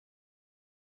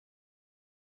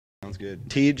Sounds good.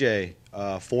 TJ,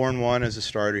 4-1 as a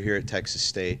starter here at Texas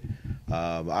State.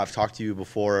 I've talked to you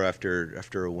before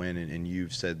after a win, and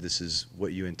you've said this is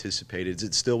what you anticipated. Is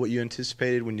it still what you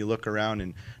anticipated when you look around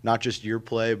and not just your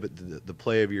play, but the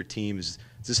play of your team? Is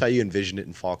this how you envisioned it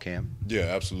in fall camp? Yeah,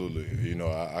 absolutely. You know,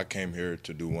 I came here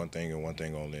to do one thing and one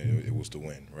thing only, and it was to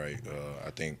win, right?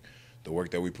 I think the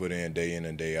work that we put in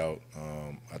and day out,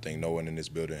 I think no one in this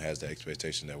building has the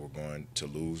expectation that we're going to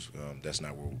lose. That's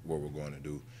not what we're going to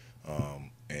do.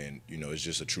 And, you know, it's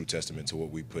just a true testament to what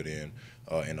we put in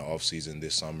the offseason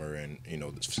this summer. And, you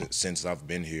know, since I've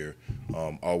been here,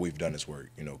 all we've done is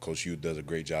work. You know, Coach Hugh does a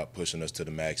great job pushing us to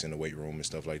the max in the weight room and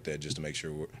stuff like that just to make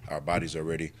sure our bodies are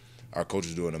ready. Our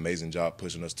coaches do an amazing job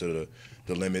pushing us to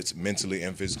the limits mentally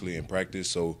and physically in practice.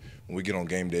 So when we get to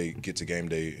game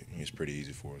day, it's pretty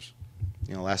easy for us.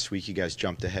 You know, last week you guys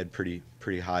jumped ahead pretty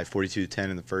high,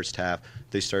 42-10 in the first half.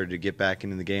 They started to get back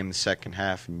into the game in the second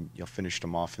half, and you finished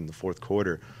them off in the fourth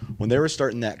quarter. When they were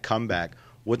starting that comeback,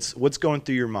 what's going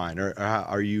through your mind?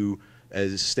 Are you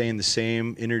staying the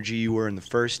same energy you were in the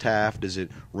first half? Does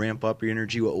it ramp up your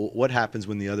energy? What happens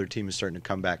when the other team is starting to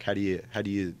come back? How do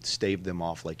you stave them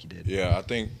off like you did? Yeah, I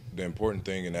think the important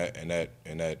thing in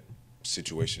that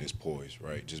situation is poise,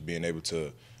 right? Just being able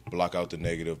to block out the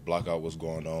negative, block out what's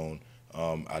going on.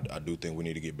 I do think we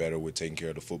need to get better with taking care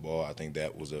of the football. I think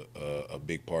that was a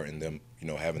big part in them, you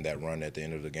know, having that run at the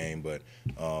end of the game. But,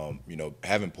 you know,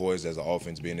 having poise as an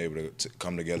offense, being able to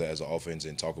come together as an offense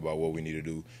and talk about what we need to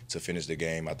do to finish the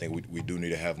game. I think we do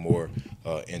need to have more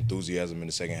enthusiasm in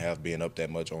the second half, being up that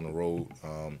much on the road,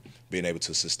 being able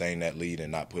to sustain that lead and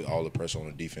not put all the pressure on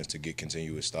the defense to get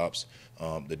continuous stops.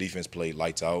 The defense played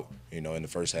lights out, you know, in the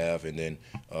first half, and then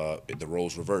the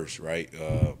roles reversed, right?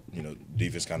 You know,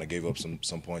 defense kind of gave up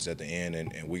some points at the end,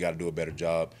 and we got to do a better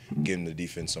job giving the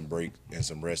defense some break and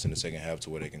some rest in the second half to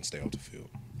where they can stay off the field.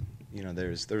 You know,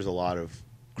 there's a lot of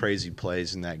crazy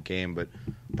plays in that game, but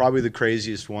probably the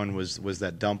craziest one was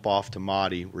that dump off to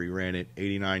Mahdi where he ran it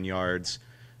 89 yards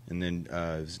and then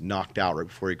was knocked out right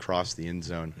before he crossed the end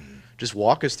zone. Mm-hmm. Just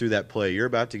walk us through that play. You're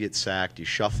about to get sacked. You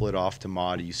shuffle it off to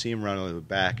Mahdi. You see him run on the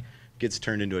back. Gets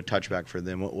turned into a touchback for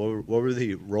them. What were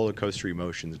the roller coaster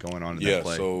emotions going on in that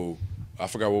play? Yeah, so I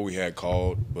forgot what we had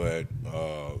called, but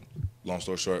long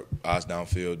story short, eyes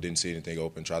downfield, didn't see anything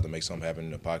open, tried to make something happen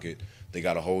in the pocket. They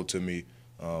got a hold to me,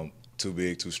 too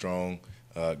big, too strong.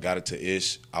 Got it to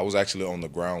Ish. I was actually on the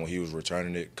ground when he was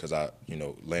returning it because I, you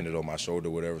know, landed on my shoulder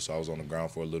or whatever, so I was on the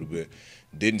ground for a little bit.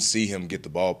 Didn't see him get the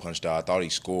ball punched out. I thought he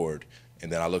scored, and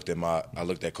then I looked at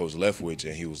Coach Leftwich,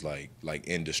 and he was like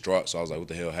in distraught. So I was like, what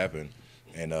the hell happened?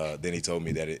 And then he told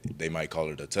me that they might call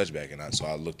it a touchback, and so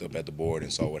I looked up at the board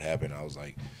and saw what happened. I was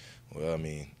like, well, I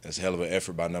mean, that's a hell of an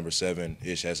effort by number 7.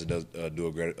 Ish has to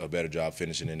do a better job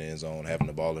finishing in the end zone, having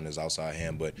the ball in his outside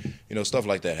hand. But, you know, stuff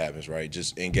like that happens, right?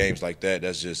 Just in games like that,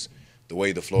 that's just the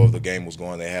way the flow of the game was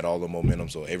going. They had all the momentum,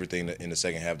 so everything in the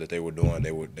second half that they were doing,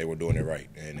 they were doing it right.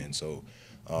 And so,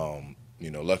 you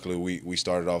know, luckily we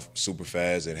started off super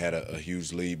fast and had a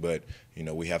huge lead, but, you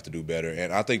know, we have to do better.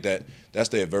 And I think that's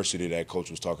the adversity that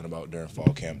Coach was talking about during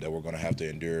fall camp that we're going to have to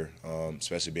endure,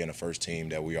 especially being a first team,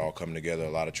 that we all come together, a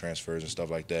lot of transfers and stuff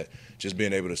like that. Just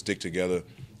being able to stick together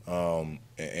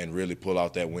and really pull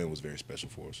out that win was very special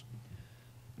for us.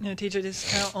 You know, TJ, this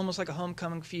is kind of almost like a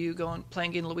homecoming for you,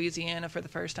 playing in Louisiana for the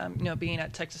first time, you know, being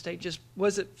at Texas State. Just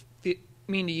what does it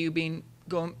mean to you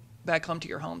going back home to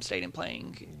your home state and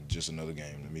playing? Just another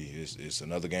game to me. It's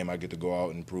another game I get to go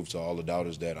out and prove to all the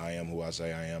doubters that I am who I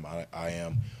say I am. I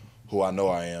am who I know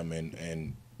I am,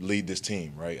 and lead this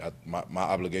team, right? My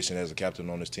obligation as a captain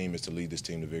on this team is to lead this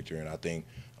team to victory, and I think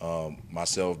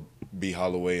myself, B.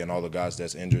 Holloway, and all the guys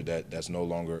that's injured that's no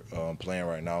longer playing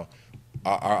right now,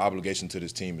 our obligation to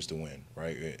this team is to win,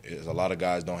 right? A lot of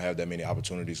guys don't have that many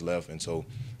opportunities left, and so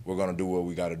we're going to do what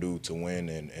we got to do to win,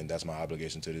 and that's my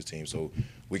obligation to this team. So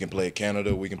we can play at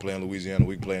Canada, we can play in Louisiana,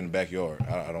 we can play in the backyard.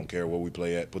 I don't care what we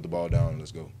play at. Put the ball down and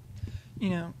let's go. You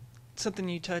know, something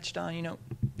you touched on, you know,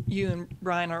 you and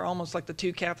Brian are almost like the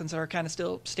two captains that are kind of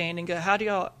still standing. How do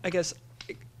y'all, I guess,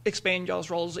 expand y'all's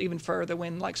roles even further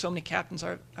when, like, so many captains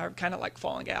are kind of, like,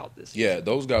 falling out this year? Yeah,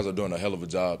 those guys are doing a hell of a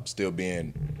job still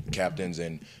being captains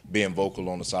and being vocal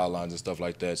on the sidelines and stuff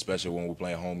like that, especially when we're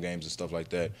playing home games and stuff like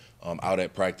that. Out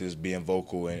at practice, being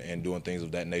vocal and doing things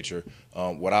of that nature.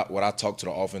 What I talked to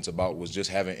the offense about was just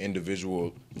having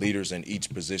individual leaders in each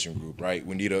position group, right?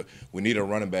 We need a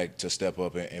running back to step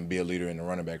up and be a leader in the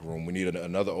running back room. We need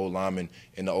another O-lineman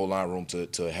in the O-line room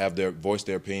to have voice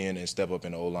their opinion and step up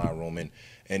in the O-line room.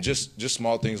 And just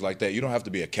small things like that. You don't have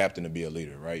to be a captain to be a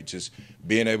leader, right? Just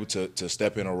being able to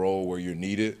step in a role where you're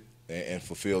needed and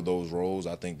fulfill those roles.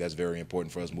 I think that's very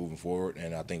important for us moving forward,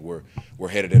 and I think we're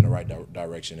headed in the right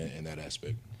direction in that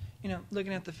aspect.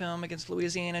 Looking at the film against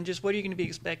Louisiana, just what are you going to be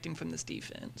expecting from this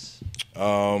defense?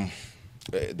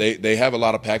 They have a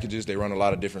lot of packages. They run a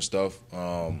lot of different stuff.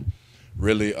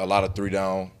 Really, a lot of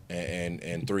 3-down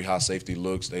and 3 high safety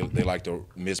looks. They like to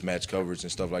mismatch coverage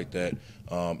and stuff like that.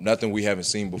 Nothing we haven't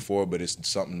seen before, but it's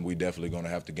something we definitely going to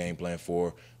have to game plan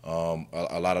for.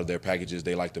 A lot of their packages,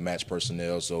 they like to match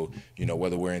personnel. So,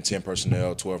 whether we're in 10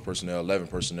 personnel, 12 personnel, 11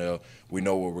 personnel, we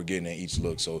know what we're getting at each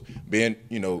look. So,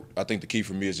 I think the key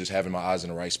for me is just having my eyes in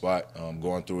the right spot,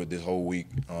 going through it this whole week,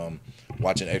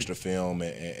 watching extra film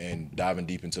and diving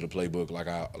deep into the playbook like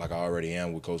I already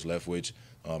am with Coach Leftwich.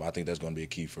 I think that's going to be a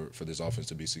key for this offense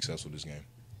to be successful this game.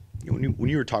 When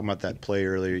you were talking about that play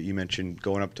earlier, you mentioned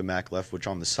going up to Mac Leftwich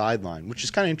on the sideline, which is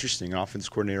kind of interesting. An offense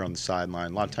coordinator on the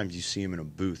sideline. A lot of times you see him in a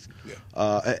booth.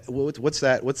 Yeah. What's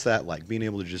that like? Being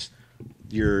able to just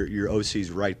your OC's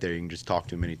right there. You can just talk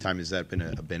to him anytime. Has that been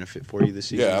a benefit for you this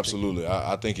season? Yeah, absolutely.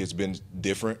 I think it's been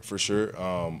different for sure.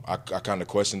 I kind of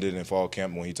questioned it in fall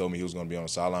camp when he told me he was going to be on the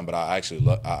sideline, but I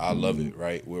actually I love it.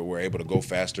 Right, we're able to go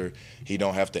faster. He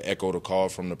don't have to echo the call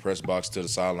from the press box to the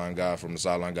sideline guy, from the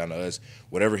sideline guy to us.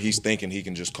 Whatever he's thinking, he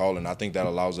can just call, and I think that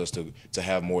allows us to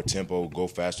have more tempo, go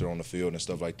faster on the field and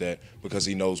stuff like that because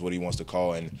he knows what he wants to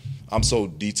call. And I'm so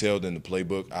detailed in the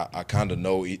playbook. I kind of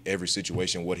know every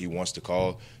situation what he wants to call.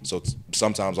 So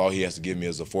sometimes all he has to give me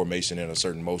is a formation and a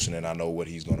certain motion, and I know what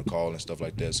he's going to call and stuff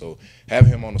like that. So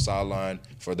having him on the sideline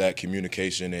for that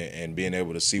communication and being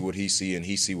able to see what he see and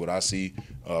he see what I see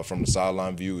from the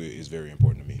sideline view is very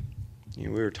important to me. We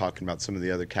were talking about some of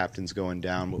the other captains going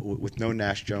down. With no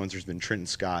Nash Jones, there's been Trenton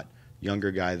Scott,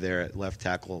 younger guy there at left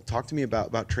tackle. Talk to me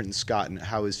about Trenton Scott and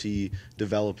how is he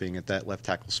developing at that left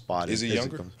tackle spot? Is he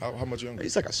younger? How much younger?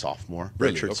 He's like a sophomore.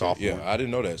 Really? Redshirt Okay. sophomore. Yeah, I didn't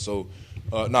know that. So,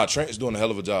 Trent's doing a hell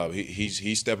of a job.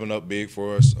 He's stepping up big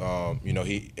for us.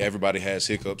 Everybody has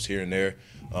hiccups here and there,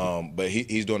 but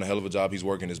he's doing a hell of a job. He's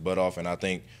working his butt off, and I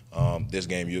think this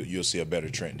game you'll see a better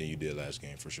Trent than you did last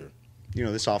game for sure.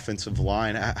 This offensive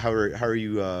line, how are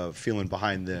you feeling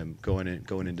behind them going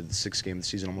into the 6th game of the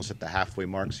season, almost at the halfway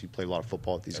mark? So you play a lot of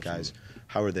football with these guys.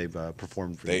 How are they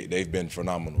performing for you? They've been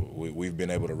phenomenal. We've been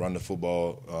able to run the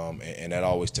football, and that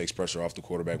always takes pressure off the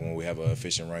quarterback when we have an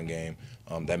efficient run game.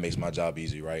 That makes my job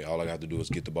easy, right? All I have to do is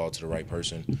get the ball to the right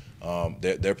person.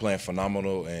 They're playing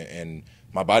phenomenal, and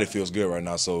my body feels good right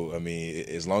now. So,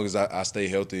 as long as I stay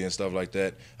healthy and stuff like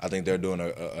that, I think they're doing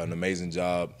an amazing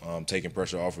job taking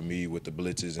pressure off of me with the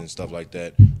blitzes and stuff like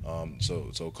that.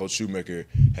 So Coach Shoemaker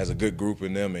has a good group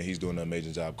in them, and he's doing an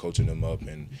amazing job coaching them up,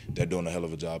 and they're doing a hell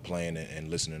of a job playing and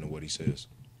listening to what he says.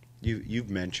 You've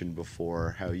mentioned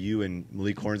before how you and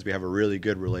Malik Hornsby have a really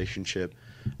good relationship.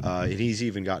 And he's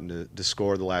even gotten to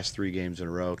score the last 3 games in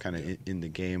a row, kind of in the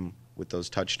game with those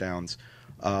touchdowns.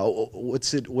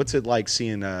 What's it like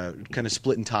seeing kind of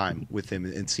splitting time with him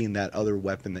and seeing that other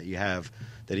weapon that you have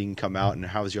that he can come out, and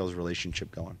how's y'all's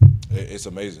relationship going? It's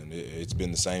amazing. It's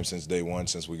been the same since day one,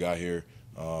 since we got here.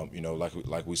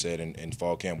 Like we said in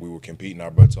fall camp, we were competing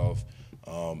our butts off.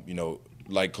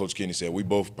 Like Coach Kenny said, we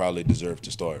both probably deserve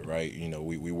to start, right?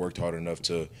 We worked hard enough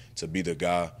to be the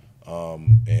guy.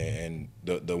 And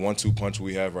the 1-2 punch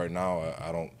we have right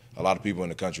now, a lot of people in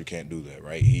the country can't do that,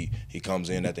 right? He comes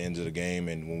in at the end of the game,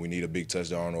 and when we need a big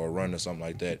touchdown or a run or something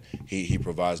like that, he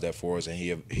provides that for us, and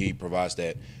he provides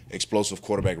that explosive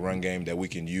quarterback run game that we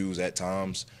can use at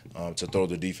times to throw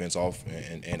the defense off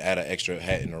and add an extra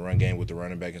hat in the run game with the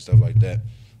running back and stuff like that.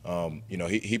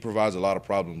 He provides a lot of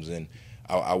problems, and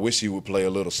I wish he would play a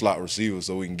little slot receiver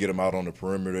so we can get him out on the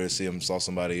perimeter and see him saw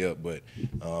somebody up, but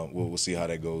we'll see how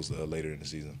that goes later in the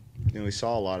season. We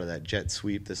saw a lot of that jet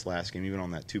sweep this last game, even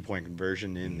on that 2-point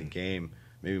conversion in the game.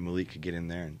 Maybe Malik could get in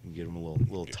there and give him a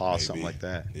little toss, something like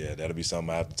that. Yeah, that'll be something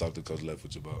I have to talk to Coach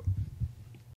Leftwich about.